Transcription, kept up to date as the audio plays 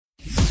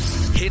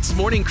HITZ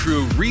Morning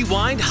Crew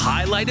Rewind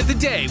Highlight of the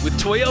Day with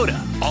Toyota.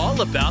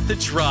 All about the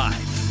drive.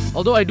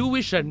 Although I do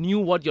wish I knew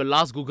what your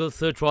last Google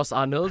search was,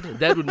 Arnold.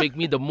 That would make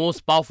me the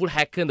most powerful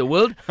hacker in the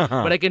world.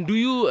 But I can do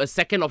you a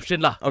second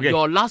option lah. Okay.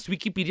 Your last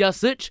Wikipedia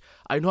search,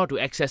 I know how to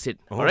access it.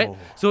 Alright?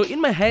 So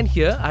in my hand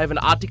here, I have an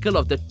article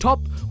of the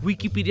top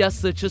Wikipedia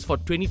searches for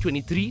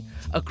 2023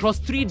 across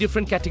 3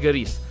 different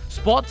categories: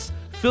 sports,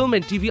 film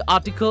and TV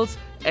articles,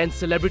 and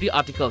celebrity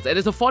articles. And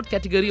there's a 4th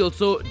category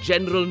also,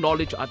 general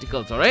knowledge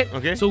articles, alright?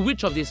 Okay. So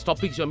which of these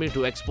topics you want me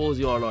to expose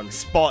you all on?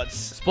 Sports.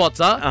 Sports,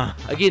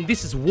 Again,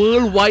 this is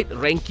worldwide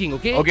ranking,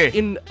 okay? Okay.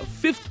 In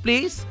 5th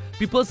place,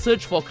 people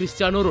search for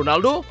Cristiano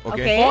Ronaldo.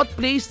 Okay. 4th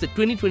place, the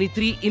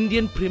 2023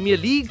 Indian Premier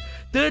League.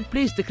 3rd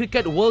place, the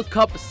Cricket World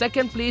Cup.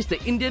 2nd place,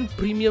 the Indian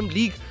Premium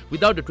League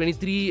without the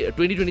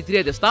 2023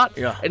 at the start.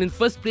 Yeah. And in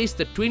 1st place,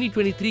 the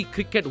 2023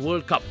 Cricket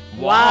World Cup.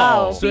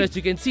 Wow. So as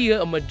you can see here,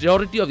 a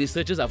majority of these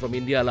searches are from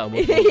India.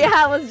 Yeah,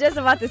 I was just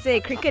about to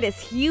say, cricket is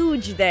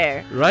huge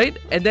there. Right?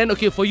 And then,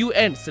 okay, for you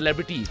and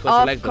celebrity. Of You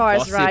like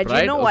course, the gossip, Raj.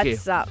 right? You know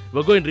what's up.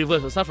 We'll go in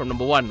reverse. We'll start from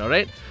number 1,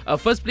 alright?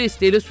 First place,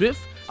 Taylor Swift.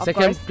 Of 2nd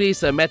course.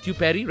 place, Matthew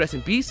Perry, rest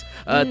in peace.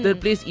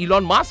 3rd place,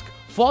 Elon Musk.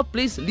 4th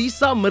place,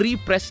 Lisa Marie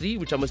Presley,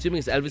 which I'm assuming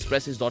is Elvis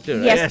Presley's daughter,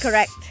 right? Yes,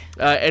 correct.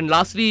 And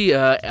lastly,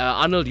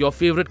 Arnold, your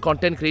favorite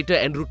content creator,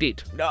 Andrew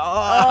Tate.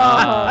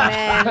 Oh,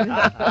 man.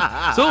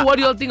 So what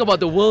do you all think about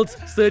the world's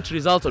search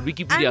results on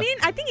Wikipedia? I mean,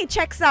 I think it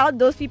checks out.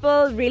 Those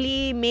people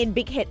really made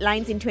big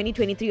headlines in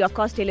 2023. Of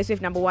course, Taylor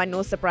Swift number 1,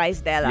 no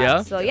surprise there.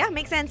 Yeah. So, yeah,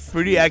 makes sense.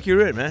 Pretty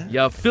accurate, man.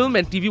 Yeah, film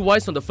and TV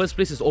wise, on the first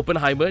place is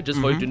Oppenheimer,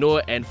 just for you to know.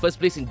 And first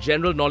place in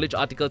general knowledge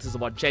articles is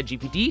about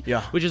ChatGPT,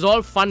 Yeah. which is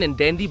all fun and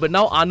dandy. But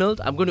now,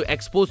 Arnold, I'm going to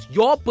expose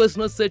your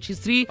personal search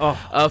history.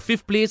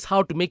 5th place,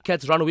 how to make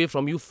cats run away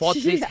from you.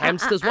 4th place,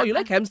 hamsters. Wow, you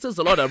like hamsters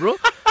a lot, bro.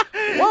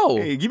 Wow.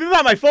 Hey, give me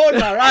back my phone,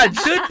 Raj.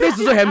 3rd place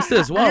also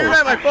hamsters. Give me Wow.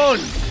 back my phone.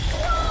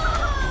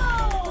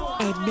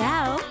 And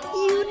now,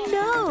 you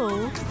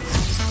know.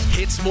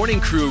 HITZ Morning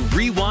Crew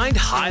Rewind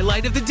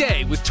Highlight of the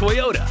Day with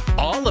Toyota.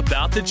 All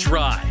about the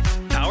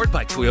drive. Powered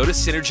by Toyota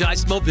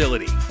Synergized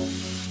Mobility.